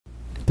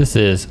This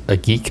is a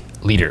Geek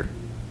Leader.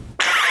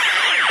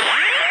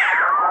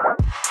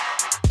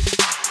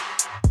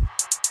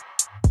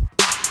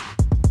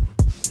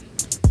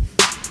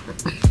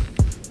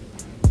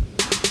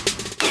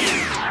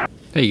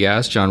 Hey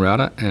guys, John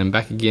Rauda, and I'm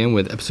back again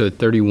with episode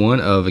 31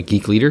 of A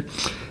Geek Leader.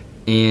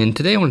 And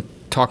today I want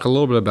to talk a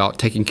little bit about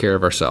taking care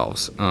of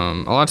ourselves. A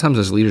lot of times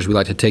as leaders, we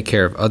like to take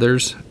care of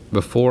others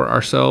before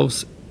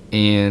ourselves.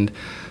 And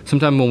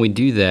sometimes when we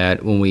do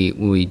that, when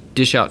we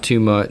dish out too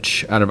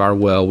much out of our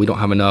well, we don't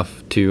have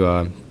enough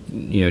to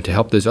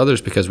help those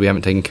others because we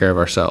haven't taken care of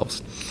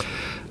ourselves.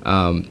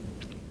 Last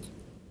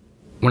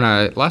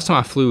time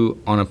I flew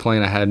on a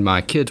plane, I had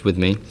my kids with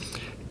me.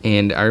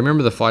 And I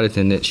remember the flight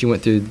attendant, she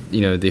went through,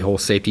 the whole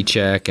safety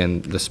check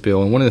and the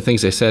spill. And one of the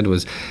things they said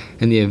was,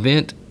 in the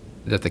event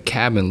that the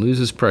cabin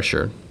loses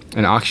pressure,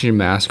 an oxygen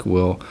mask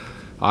will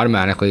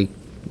automatically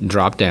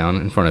drop down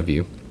in front of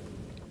you.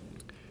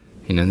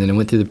 And then it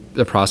went through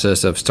the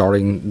process of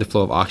starting the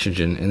flow of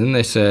oxygen. And then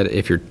they said,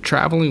 if you're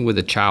traveling with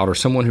a child or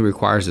someone who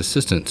requires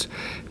assistance,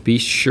 be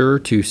sure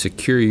to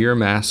secure your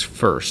mask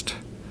first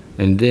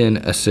and then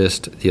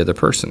assist the other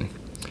person.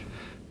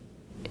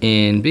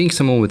 And being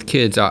someone with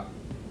kids, it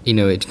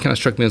kind of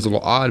struck me as a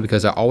little odd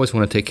because I always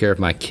want to take care of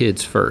my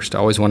kids first. I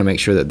always want to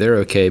make sure that they're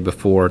okay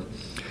before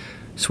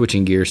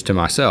switching gears to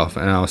myself.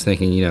 And I was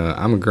thinking,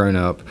 I'm a grown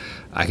up.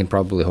 I can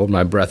probably hold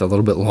my breath a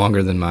little bit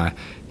longer than my,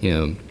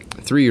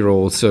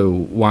 3-year-old. So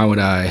why would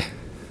I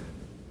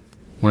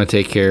want to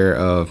take care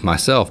of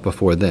myself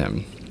before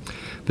them?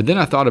 But then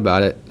I thought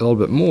about it a little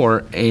bit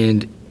more,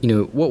 and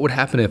what would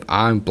happen if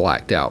I'm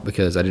blacked out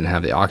because I didn't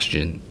have the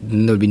oxygen?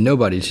 Then there'd be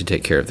nobody to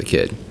take care of the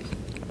kid.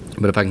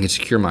 But if I can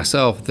secure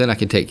myself, then I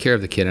can take care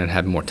of the kid and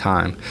have more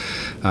time,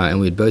 and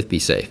we'd both be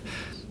safe.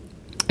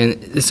 And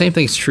the same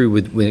thing's true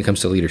when it comes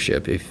to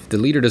leadership. If the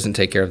leader doesn't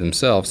take care of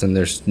themselves, then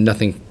there's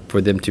nothing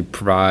for them to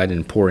provide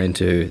and pour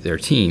into their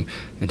team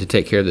and to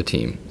take care of the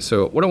team.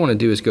 So what I want to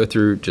do is go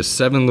through just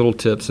 7 little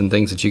tips and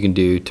things that you can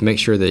do to make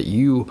sure that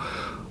you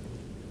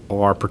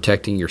are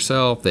protecting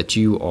yourself, that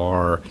you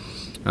are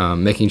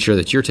making sure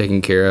that you're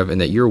taken care of,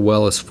 and that your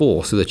well is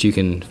full so that you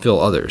can fill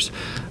others.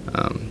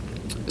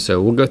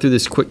 So we'll go through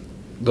this quick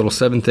little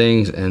 7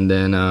 things and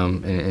then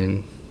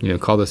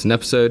call this an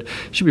episode.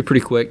 Should be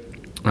pretty quick.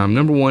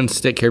 Number 1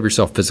 is take care of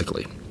yourself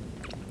physically.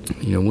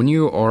 When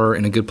you are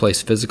in a good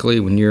place physically,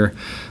 when you're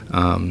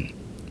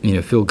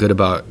feel good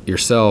about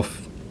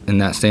yourself in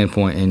that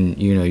standpoint, and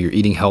you're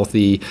eating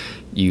healthy,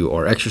 you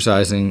are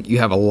exercising, you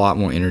have a lot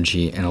more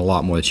energy and a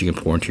lot more that you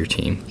can pour into your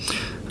team.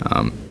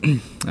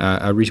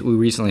 We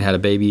recently had a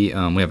baby.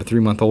 We have a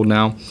 3-month-old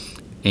now,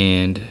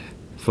 and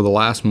for the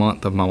last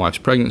month of my wife's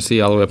pregnancy,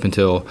 all the way up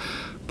until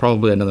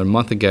probably another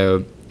month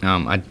ago,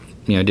 I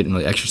didn't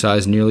really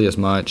exercise nearly as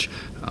much.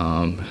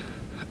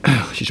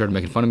 She started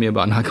making fun of me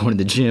about not going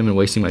to the gym and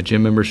wasting my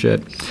gym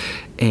membership.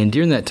 And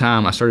during that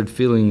time, I started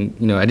feeling,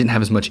 I didn't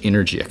have as much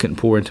energy. I couldn't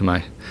pour into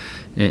my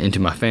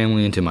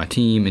family, into my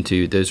team,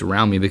 into those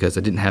around me because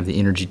I didn't have the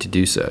energy to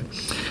do so.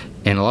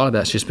 And a lot of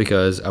that's just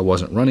because I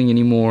wasn't running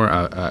anymore.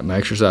 My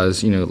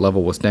exercise,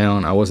 level was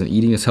down. I wasn't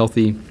eating as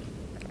healthy.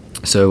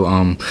 So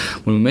when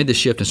we made the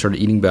shift and started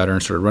eating better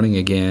and started running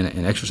again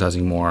and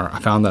exercising more, I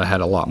found that I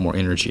had a lot more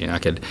energy, and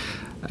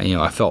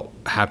I felt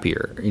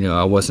happier.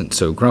 I wasn't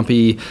so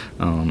grumpy.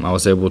 I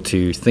was able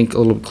to think a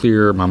little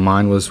clearer. My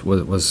mind was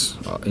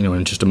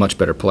in just a much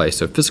better place.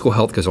 So physical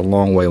health goes a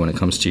long way when it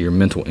comes to your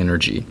mental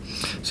energy.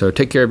 So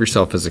take care of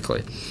yourself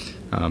physically.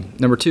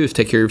 Number 2 is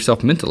take care of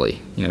yourself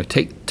mentally.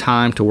 Take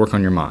time to work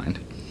on your mind.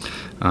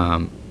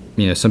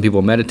 Some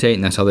people meditate,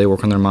 and that's how they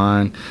work on their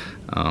mind.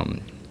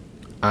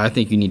 I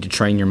think you need to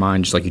train your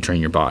mind just like you train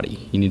your body.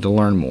 You need to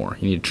learn more.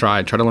 You need to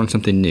try to learn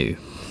something new,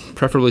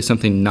 preferably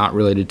something not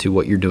related to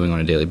what you're doing on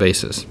a daily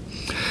basis.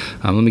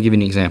 Let me give you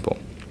an example.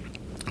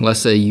 Let's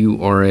say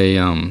you are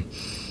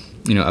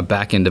a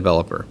back-end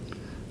developer.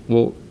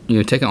 Well,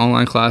 take an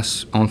online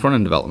class on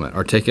front-end development,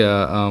 or take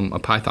a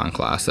Python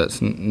class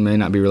that may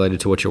not be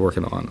related to what you're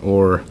working on,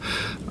 or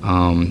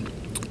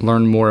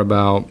learn more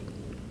about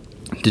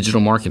digital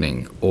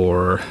marketing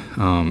or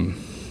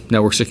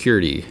network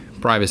security,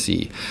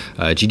 privacy,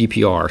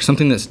 GDPR,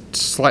 something that's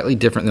slightly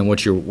different than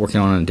what you're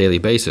working on a daily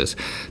basis.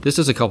 This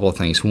does a couple of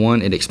things.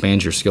 1, it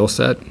expands your skill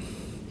set,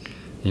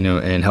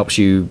 and helps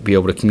you be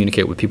able to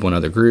communicate with people in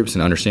other groups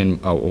and understand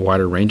a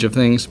wider range of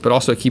things, but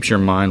also it keeps your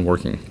mind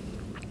working.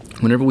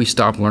 Whenever we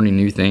stop learning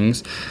new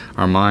things,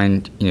 our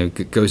mind,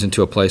 goes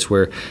into a place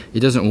where it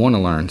doesn't want to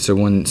learn. So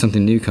when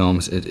something new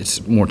comes,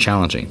 it's more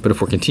challenging. But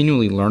if we're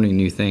continually learning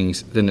new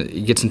things, then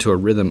it gets into a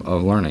rhythm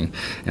of learning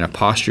and a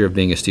posture of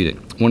being a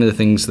student. One of the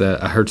things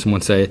that I heard someone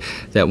say,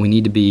 that we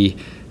need to be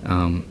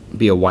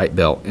a white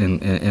belt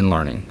in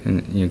learning.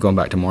 And going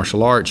back to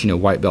martial arts,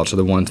 white belts are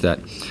the ones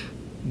that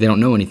they don't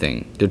know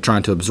anything. They're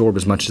trying to absorb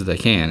as much as they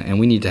can, and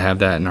we need to have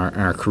that in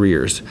our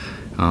careers.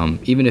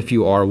 Even if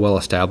you are well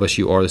established,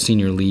 you are the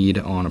senior lead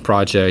on a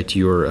project,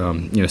 you're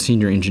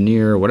senior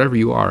engineer, whatever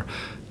you are,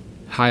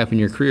 high up in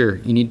your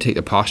career, you need to take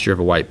the posture of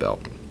a white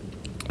belt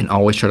and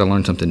always try to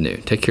learn something new.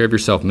 Take care of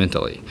yourself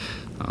mentally.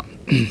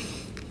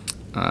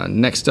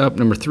 Next up,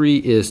 number 3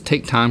 is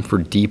take time for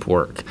deep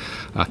work.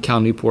 Cal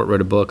Newport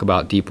wrote a book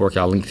about deep work.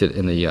 I'll link it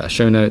in the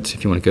show notes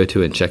if you want to go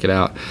to it and check it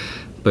out.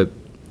 But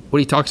what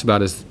he talks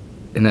about is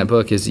in that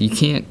book is you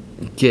can't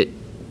get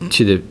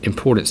to the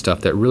important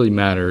stuff that really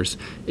matters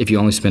if you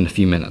only spend a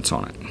few minutes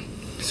on it.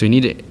 So you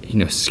need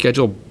to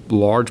schedule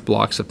large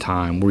blocks of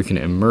time where you can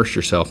immerse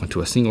yourself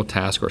into a single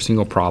task or a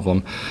single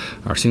problem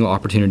or a single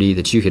opportunity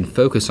that you can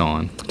focus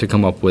on to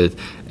come up with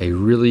a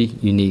really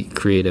unique,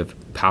 creative,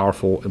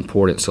 powerful,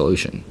 important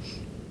solution.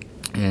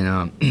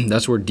 And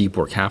that's where deep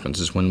work happens,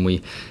 is when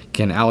we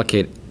can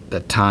allocate the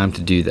time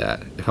to do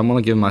that. If I'm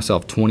going to give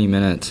myself 20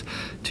 minutes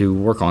to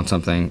work on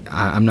something,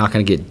 I'm not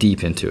going to get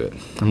deep into it.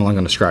 I'm only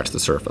going to scratch the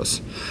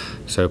surface.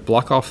 So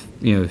block off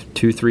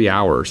 2-3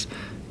 hours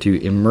to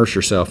immerse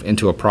yourself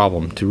into a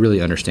problem to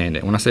really understand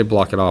it. When I say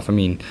block it off, I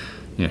mean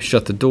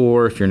shut the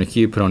door. If you're in a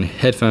queue, put on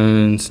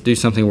headphones. Do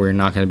something where you're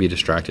not going to be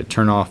distracted.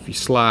 Turn off your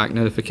Slack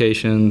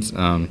notifications.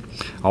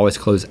 Always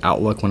close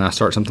Outlook when I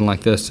start something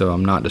like this, so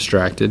I'm not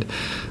distracted.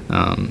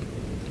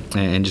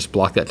 And just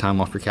block that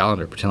time off your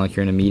calendar. Pretend like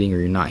you're in a meeting or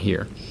you're not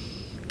here.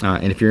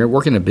 And if you're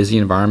working in a busy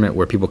environment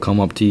where people come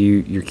up to you,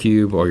 your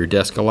cube or your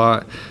desk a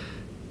lot,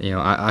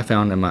 I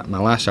found in my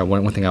last job,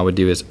 one thing I would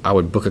do is I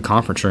would book a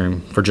conference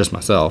room for just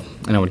myself,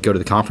 and I would go to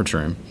the conference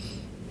room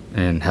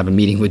and have a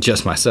meeting with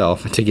just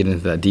myself to get into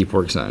that deep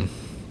work zone.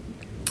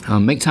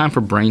 Make time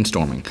for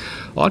brainstorming.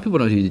 A lot of people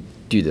don't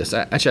do this.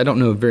 Actually, I don't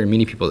know very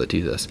many people that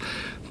do this,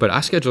 but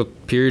I schedule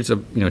periods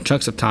of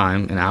chunks of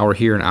time, an hour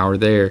here, an hour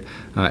there,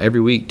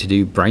 every week to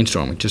do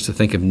brainstorming, just to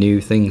think of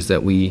new things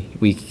that we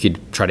could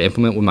try to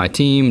implement with my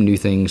team, new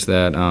things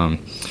that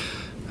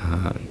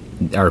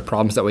are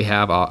problems that we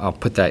have. I'll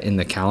put that in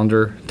the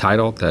calendar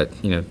title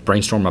that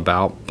brainstorm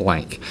about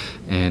blank,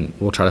 and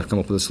we'll try to come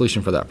up with a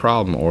solution for that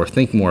problem or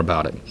think more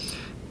about it.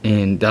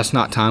 And that's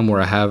not time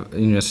where I have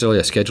necessarily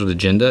a scheduled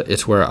agenda.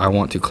 It's where I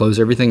want to close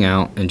everything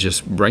out and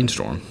just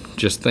brainstorm,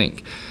 just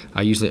think.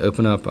 I usually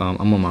open up,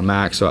 I'm on my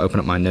Mac, so I open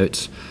up my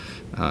notes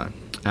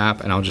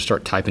app, and I'll just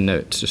start typing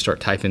notes, just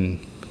start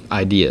typing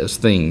ideas,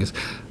 things.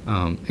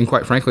 And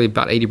quite frankly,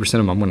 about 80% of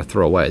them I'm going to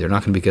throw away. They're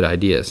not going to be good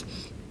ideas.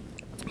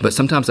 But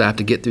sometimes I have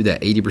to get through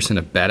that 80%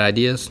 of bad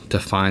ideas to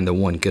find the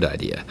one good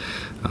idea.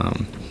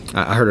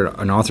 I heard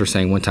an author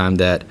saying one time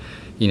that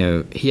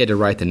he had to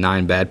write the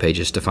 9 bad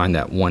pages to find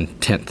that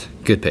 1/10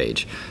 good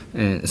page.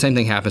 And the same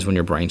thing happens when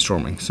you're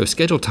brainstorming. So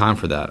schedule time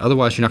for that.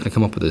 Otherwise, you're not going to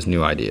come up with those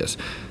new ideas.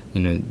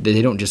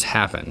 They don't just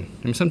happen.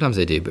 I mean, sometimes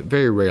they do, but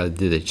very rarely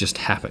do they just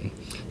happen.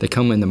 They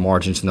come in the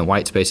margins and the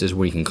white spaces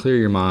where you can clear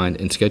your mind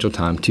and schedule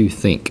time to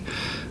think.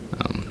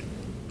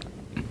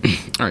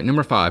 All right,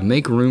 number 5,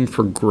 make room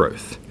for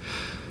growth.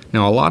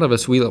 Now, a lot of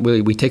us,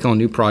 we take on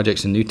new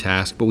projects and new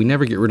tasks, but we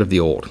never get rid of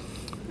the old.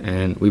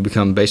 And we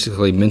become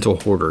basically mental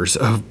hoarders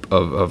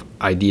of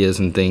ideas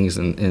and things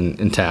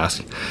and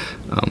tasks.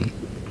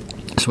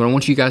 So what I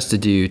want you guys to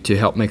do to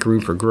help make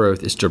room for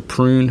growth is to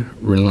prune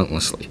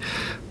relentlessly.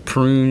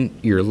 Prune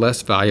your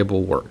less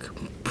valuable work.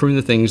 Prune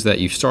the things that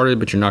you've started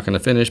but you're not going to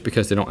finish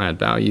because they don't add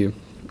value.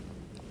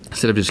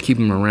 Instead of just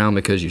keeping them around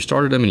because you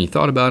started them and you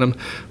thought about them,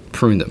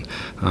 prune them.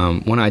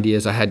 One idea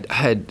is I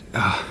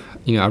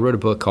wrote a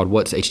book called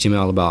What's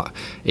HTML, about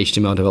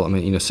HTML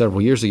development,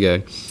 several years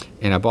ago,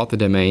 and I bought the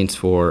domains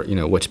for,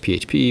 what's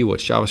PHP,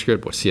 what's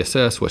JavaScript, what's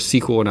CSS, what's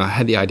SQL, and I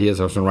had the ideas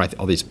I was going to write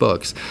all these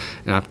books,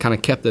 and I've kind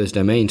of kept those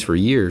domains for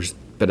years,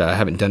 but I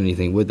haven't done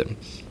anything with them.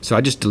 So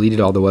I just deleted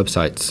all the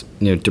websites,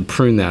 to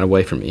prune that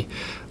away from me,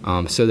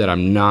 so that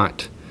I'm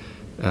not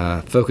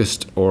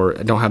focused or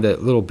I don't have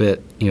that little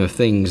bit,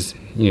 things,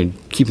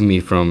 keeping me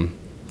from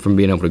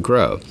being able to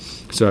grow.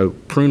 So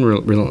prune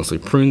relentlessly.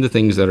 Prune the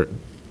things that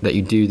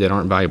you do that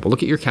aren't valuable.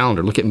 Look at your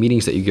calendar. Look at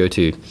meetings that you go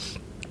to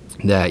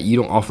that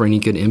you don't offer any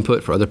good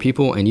input for other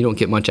people and you don't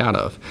get much out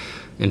of,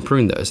 and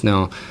prune those.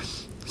 Now,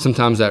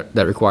 sometimes that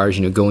requires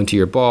going to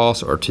your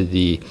boss or to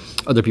the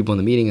other people in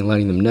the meeting and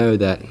letting them know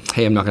that,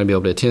 hey, I'm not going to be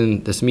able to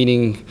attend this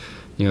meeting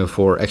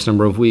for X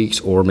number of weeks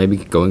or maybe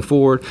going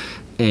forward,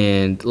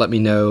 and let me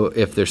know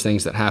if there's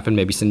things that happen.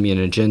 Maybe send me an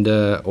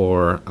agenda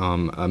or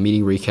a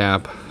meeting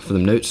recap for the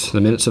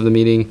minutes of the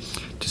meeting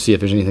to see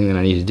if there's anything that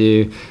I need to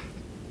do,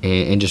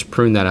 and just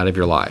prune that out of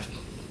your life.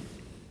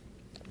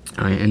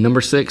 All right, and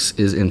number 6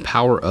 is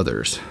empower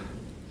others.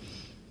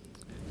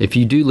 If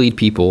you do lead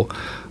people,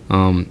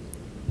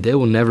 they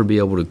will never be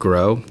able to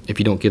grow if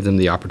you don't give them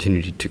the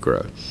opportunity to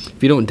grow. If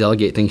you don't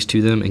delegate things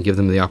to them and give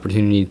them the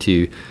opportunity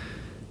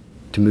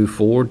to move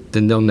forward,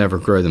 then they'll never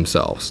grow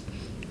themselves.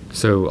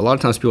 So a lot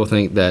of times people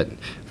think that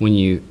when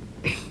you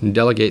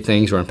delegate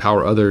things or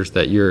empower others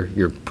that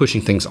you're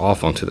pushing things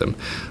off onto them.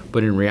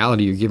 But in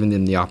reality, you're giving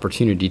them the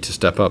opportunity to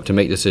step up, to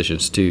make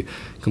decisions, to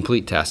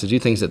complete tasks, to do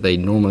things that they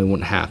normally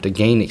wouldn't have, to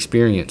gain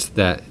experience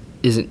that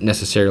isn't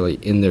necessarily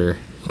in their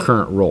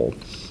current role.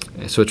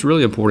 So it's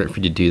really important for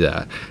you to do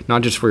that,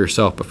 not just for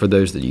yourself, but for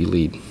those that you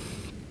lead. All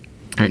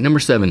right, number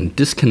 7,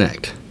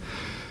 disconnect.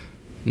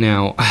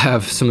 Now, I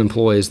have some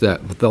employees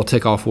that they'll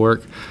take off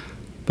work,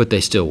 but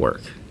they still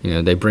work.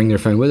 They bring their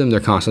phone with them. They're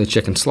constantly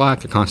checking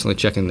Slack. They're constantly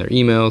checking their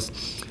emails.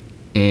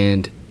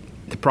 And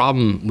The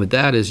problem with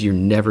that is you're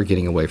never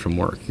getting away from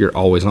work. You're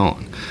always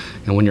on.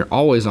 And when you're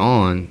always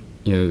on,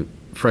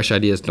 fresh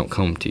ideas don't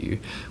come to you.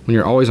 When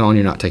you're always on,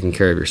 you're not taking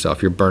care of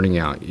yourself. You're burning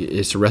out.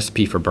 It's a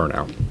recipe for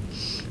burnout.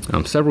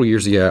 Several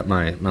years ago at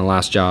my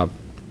last job,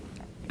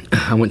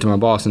 I went to my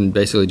boss and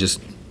basically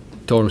just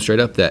told him straight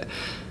up that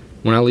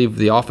when I leave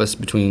the office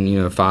between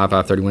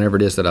 5:30, whenever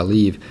it is that I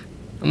leave,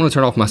 I'm going to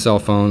turn off my cell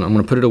phone. I'm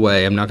going to put it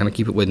away. I'm not going to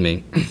keep it with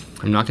me.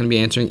 I'm not going to be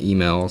answering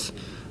emails.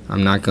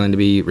 I'm not going to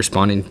be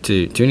responding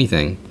to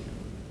anything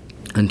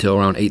until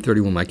around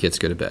 8:30 when my kids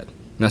go to bed.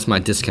 And that's my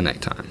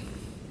disconnect time.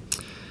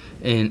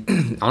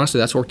 And honestly,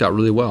 that's worked out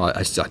really well.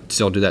 I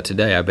still do that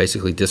today. I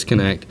basically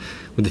disconnect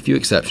with a few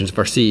exceptions. If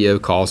our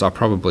CEO calls, I'll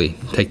probably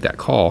take that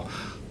call.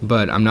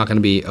 But I'm not going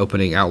to be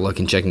opening Outlook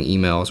and checking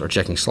emails or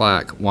checking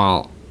Slack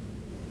while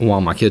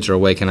my kids are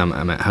awake and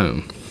I'm at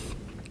home,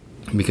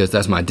 because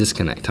that's my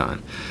disconnect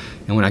time.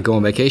 And when I go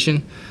on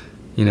vacation,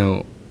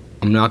 I'm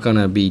not going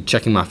to be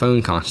checking my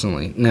phone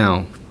constantly.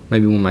 Now,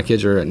 maybe when my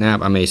kids are at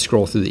nap, I may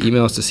scroll through the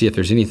emails to see if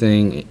there's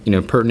anything,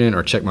 pertinent,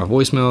 or check my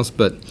voicemails,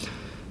 but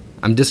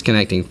I'm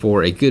disconnecting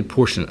for a good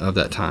portion of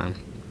that time.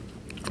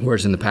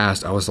 Whereas in the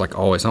past, I was like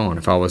always on.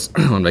 If I was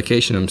on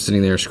vacation, I'm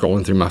sitting there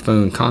scrolling through my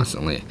phone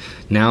constantly.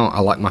 Now I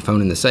lock my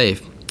phone in the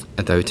safe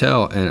at the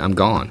hotel and I'm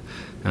gone.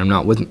 And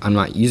I'm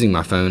not using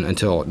my phone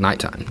until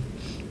nighttime.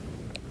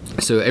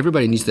 So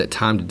everybody needs that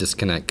time to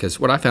disconnect, because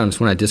what I found is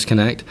when I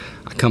disconnect,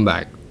 I come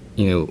back,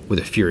 with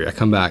a fury. I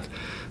come back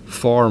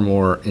far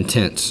more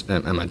intense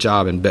at my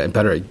job and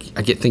better.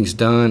 I get things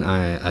done.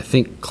 I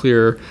think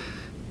clearer.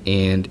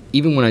 And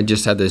even when I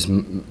just have those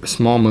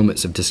small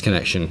moments of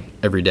disconnection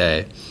every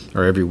day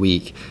or every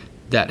week,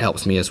 that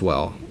helps me as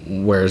well.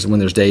 Whereas when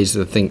there's days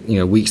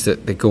weeks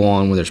that go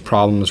on when there's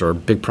problems or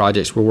big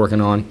projects we're working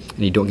on and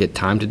you don't get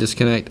time to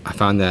disconnect, I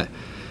find that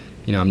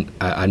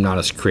I'm not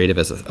as creative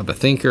of a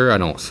thinker. I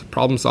don't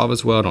problem solve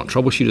as well. I don't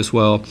troubleshoot as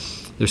well.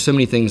 There's so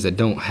many things that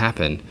don't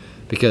happen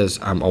because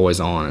I'm always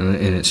on,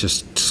 and it's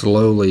just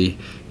slowly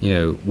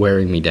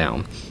wearing me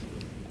down.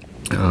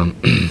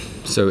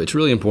 So it's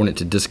really important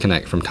to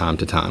disconnect from time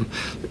to time.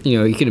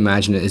 You can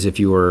imagine it as if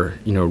you were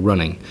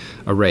running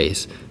a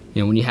race.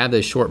 When you have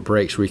those short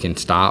breaks where you can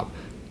stop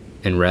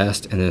and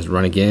rest and then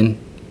run again,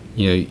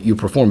 you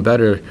perform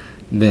better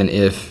than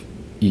if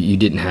you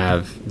didn't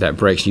have that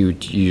break. So you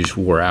just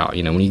wore out.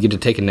 When you get to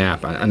take a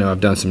nap, I know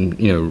I've done some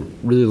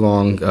really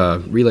long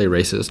relay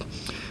races,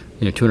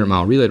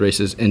 200-mile relay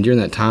races, and during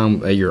that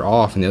time you're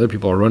off and the other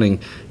people are running,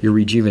 you're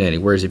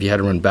rejuvenating. Whereas if you had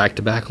to run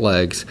back-to-back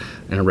legs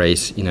in a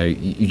race,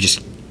 you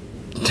just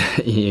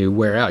you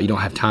wear out. You don't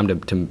have time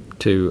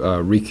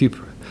to recoup,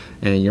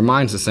 and your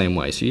mind's the same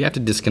way. So you have to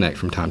disconnect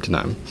from time to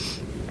time.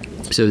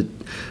 So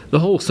the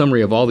whole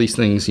summary of all these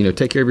things,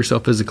 take care of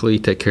yourself physically,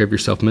 take care of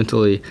yourself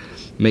mentally,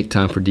 make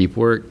time for deep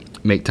work,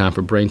 make time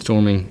for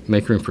brainstorming,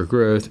 make room for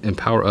growth,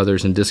 empower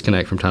others, and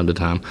disconnect from time to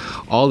time.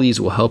 All these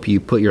will help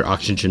you put your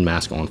oxygen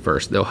mask on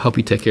first. They'll help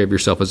you take care of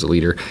yourself as a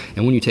leader.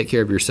 And when you take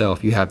care of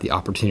yourself, you have the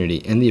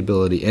opportunity and the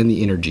ability and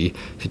the energy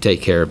to take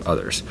care of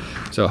others.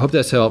 So I hope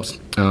this helps.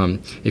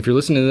 If you're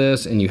listening to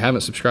this and you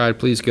haven't subscribed,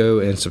 please go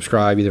and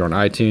subscribe either on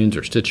iTunes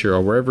or Stitcher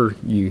or wherever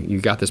you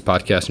got this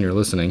podcast and you're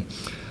listening.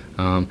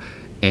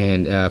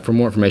 And for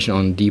more information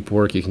on deep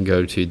work, you can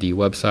go to the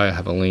website. I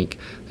have a link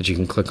that you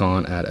can click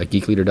on at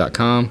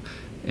geekleader.com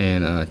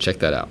and check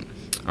that out.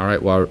 All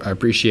right, well, I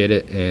appreciate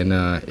it. And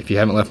if you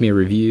haven't left me a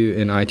review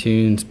in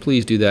iTunes,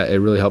 please do that. It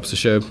really helps the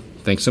show.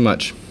 Thanks so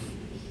much.